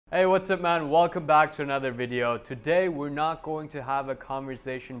Hey, what's up, man? Welcome back to another video. Today we're not going to have a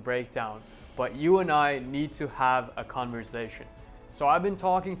conversation breakdown, but you and I need to have a conversation. So I've been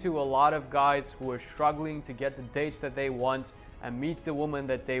talking to a lot of guys who are struggling to get the dates that they want and meet the woman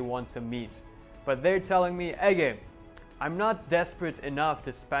that they want to meet. But they're telling me, hey Gabe, I'm not desperate enough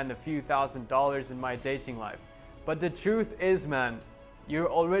to spend a few $1,000s in my dating life. But the truth is, man, you're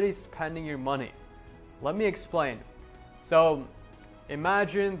already spending your money. Let me explain. So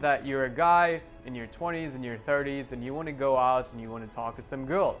imagine that you're a guy in your 20s and your 30s and you want to go out and you want to talk to some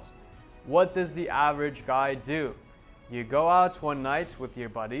girls. What does the average guy do? You go out one night with your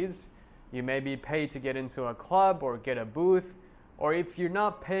buddies, you maybe pay to get into a club or get a booth, or if you're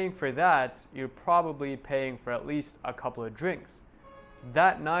not paying for that, you're probably paying for at least a couple of drinks.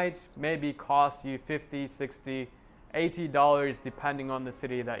 That night maybe costs you $50, $60, $80 depending on the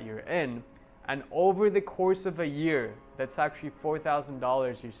city that you're in. And over the course of a year, that's actually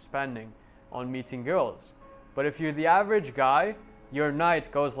 $4,000 you're spending on meeting girls. But if you're the average guy, your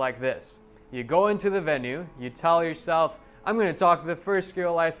night goes like this. You go into the venue, you tell yourself, I'm going to talk to the first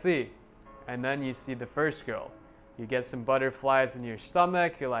girl I see. And then you see the first girl. You get some butterflies in your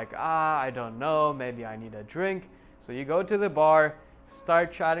stomach, you're like, I don't know, maybe I need a drink. So you go to the bar,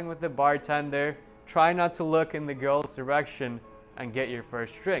 start chatting with the bartender, try not to look in the girl's direction, and get your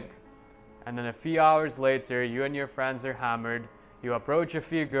first drink. And then a few hours later, you and your friends are hammered. You approach a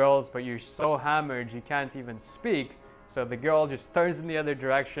few girls, but you're so hammered you can't even speak. So the girl just turns in the other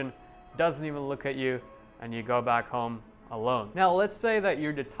direction, doesn't even look at you, and you go back home alone. Now, let's say that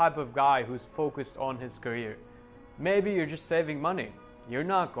you're the type of guy who's focused on his career. Maybe you're just saving money. You're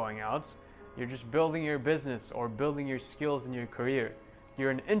not going out. You're just building your business or building your skills in your career.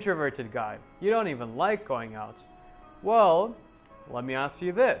 You're an introverted guy. You don't even like going out. Well, let me ask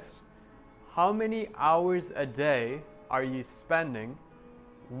you this. How many hours a day are you spending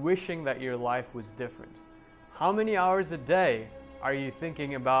wishing that your life was different? How many hours a day are you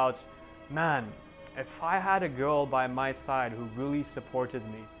thinking about, man, if I had a girl by my side who really supported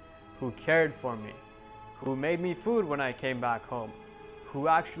me, who cared for me, who made me food when I came back home, who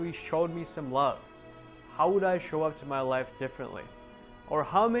actually showed me some love, how would I show up to my life differently? Or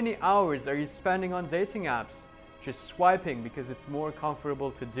how many hours are you spending on dating apps, just swiping because it's more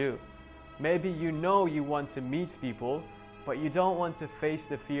comfortable to do? Maybe you know you want to meet people, but you don't want to face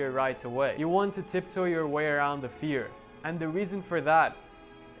the fear right away. You want to tiptoe your way around the fear. And the reason for that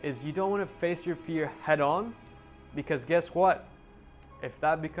is you don't want to face your fear head on, because guess what? If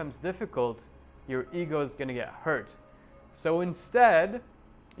that becomes difficult, your ego is going to get hurt. So instead,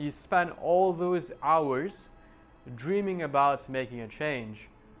 you spend all those hours dreaming about making a change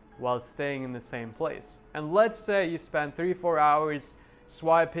while staying in the same place. And let's say you spend 3-4 hours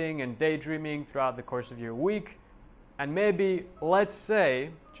swiping and daydreaming throughout the course of your week, and maybe, let's say,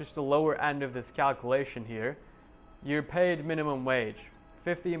 just the lower end of this calculation here, you're paid minimum wage,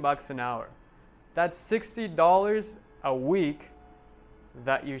 15 bucks an hour. That's $60 a week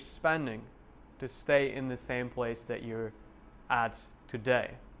that you're spending to stay in the same place that you're at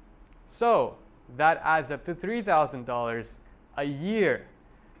today. So that adds up to $3,000 a year.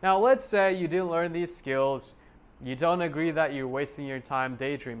 Now let's say you didn't learn these skills. You don't agree that you're wasting your time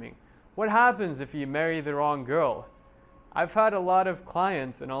daydreaming. What happens if you marry the wrong girl? I've had a lot of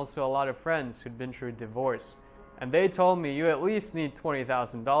clients and also a lot of friends who'd been through divorce, and they told me you at least need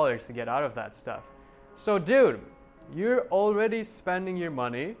 $20,000 to get out of that stuff. So dude, you're already spending your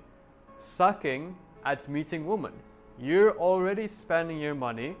money sucking at meeting women. You're already spending your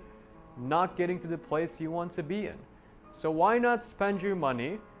money not getting to the place you want to be in. So why not spend your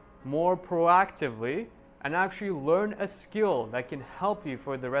money more proactively and actually learn a skill that can help you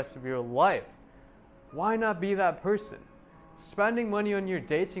for the rest of your life? Why not be that person? Spending money on your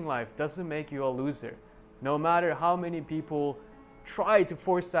dating life doesn't make you a loser, no matter how many people try to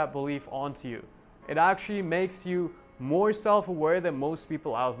force that belief onto you. It actually makes you more self-aware than most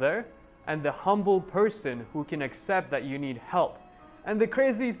people out there, and the humble person who can accept that you need help. And the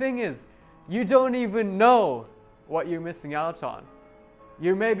crazy thing is, you don't even know what you're missing out on.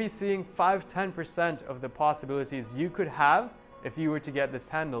 You're maybe seeing 5-10% of the possibilities you could have if you were to get this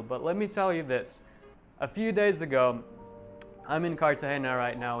handled. But let me tell you this. A few days ago, I'm in Cartagena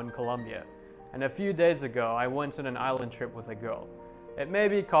right now in Colombia. And a few days ago, I went on an island trip with a girl. It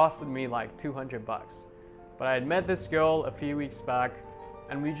maybe costed me like 200 bucks. But I had met this girl a few weeks back,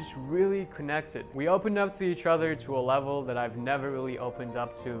 and we just really connected. We opened up to each other to a level that I've never really opened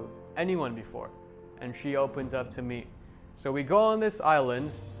up to anyone before. And she opened up to me. So we go on this island,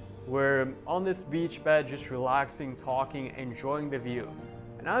 we're on this beach bed just relaxing, talking, enjoying the view.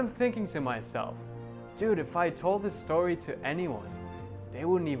 And I'm thinking to myself, dude, if I told this story to anyone, they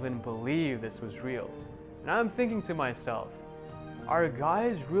wouldn't even believe this was real. And I'm thinking to myself, are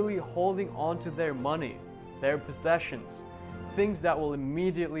guys really holding on to their money, their possessions, things that will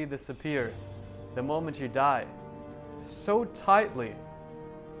immediately disappear the moment you die, so tightly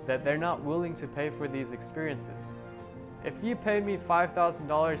that they're not willing to pay for these experiences? If you paid me $5,000,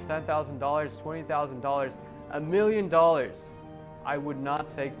 $10,000, $20,000, $1 million, I would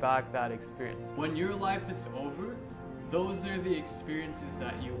not take back that experience. When your life is over, those are the experiences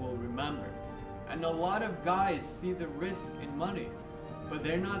that you will remember. And a lot of guys see the risk in money, but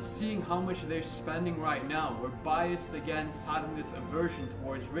they're not seeing how much they're spending right now. We're biased against having this aversion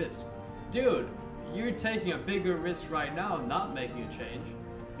towards risk. Dude, you're taking a bigger risk right now not making a change,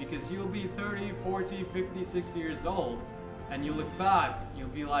 because you'll be 30, 40, 50, 60 years old, and you look back, you'll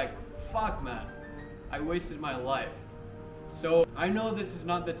be like, fuck man, I wasted my life. So I know this is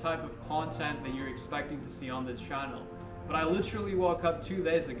not the type of content that you're expecting to see on this channel, but I literally woke up 2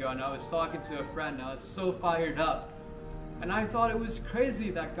 days ago and I was talking to a friend and I was so fired up. And I thought it was crazy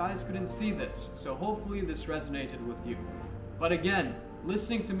that guys couldn't see this. So hopefully this resonated with you. But again,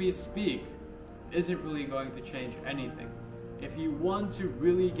 listening to me speak isn't really going to change anything. If you want to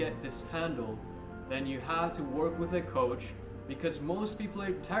really get this handled, then you have to work with a coach, because most people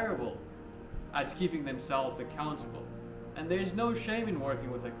are terrible at keeping themselves accountable. And there's no shame in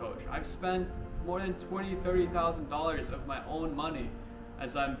working with a coach. I've spent more than $20,000, $30,000 of my own money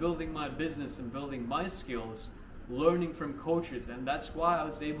as I'm building my business and building my skills, learning from coaches, and that's why I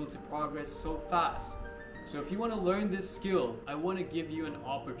was able to progress so fast. So if you want to learn this skill, I want to give you an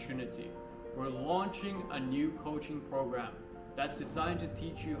opportunity. We're launching a new coaching program that's designed to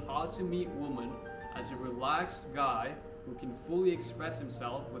teach you how to meet women as a relaxed guy who can fully express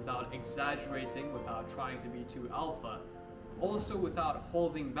himself without exaggerating, without trying to be too alpha, also without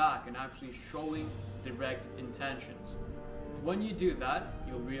holding back and actually showing direct intentions. When you do that,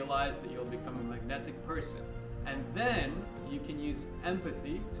 you'll realize that you'll become a magnetic person, and then you can use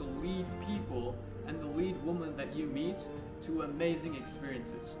empathy to lead people and the lead woman that you meet to amazing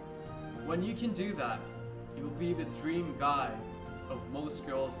experiences. When you can do that, you'll be the dream guy of most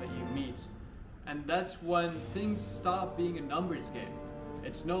girls that you meet. And that's when things stop being a numbers game.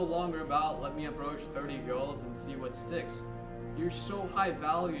 It's no longer about let me approach 30 girls and see what sticks. You're so high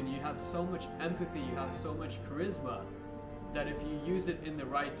value and you have so much empathy, you have so much charisma, that if you use it in the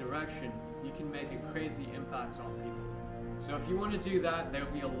right direction, you can make a crazy impact on people. So if you want to do that,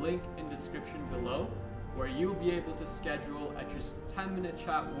 there'll be a link in the description below where you'll be able to schedule a just 10-minute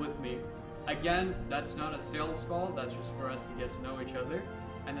chat with me. Again, that's not a sales call, that's just for us to get to know each other.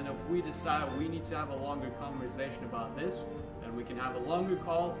 And then if we decide we need to have a longer conversation about this, then we can have a longer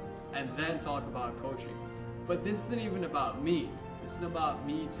call and then talk about coaching. But this isn't even about me. This isn't about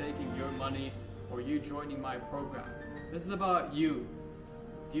me taking your money or you joining my program. This is about you.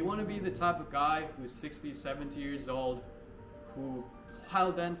 Do you want to be the type of guy who's 60, 70 years old, who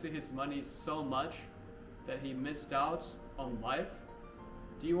held onto his money so much that he missed out on life?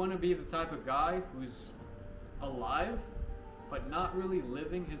 Do you want to be the type of guy who's alive but not really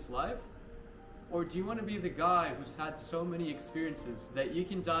living his life? Or do you want to be the guy who's had so many experiences that you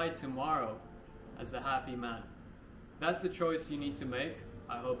can die tomorrow as a happy man? That's the choice you need to make.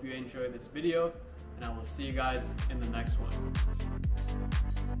 I hope you enjoyed this video, and I will see you guys in the next one.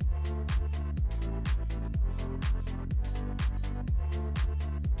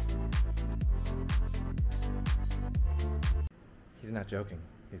 He's not joking.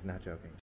 He's not joking.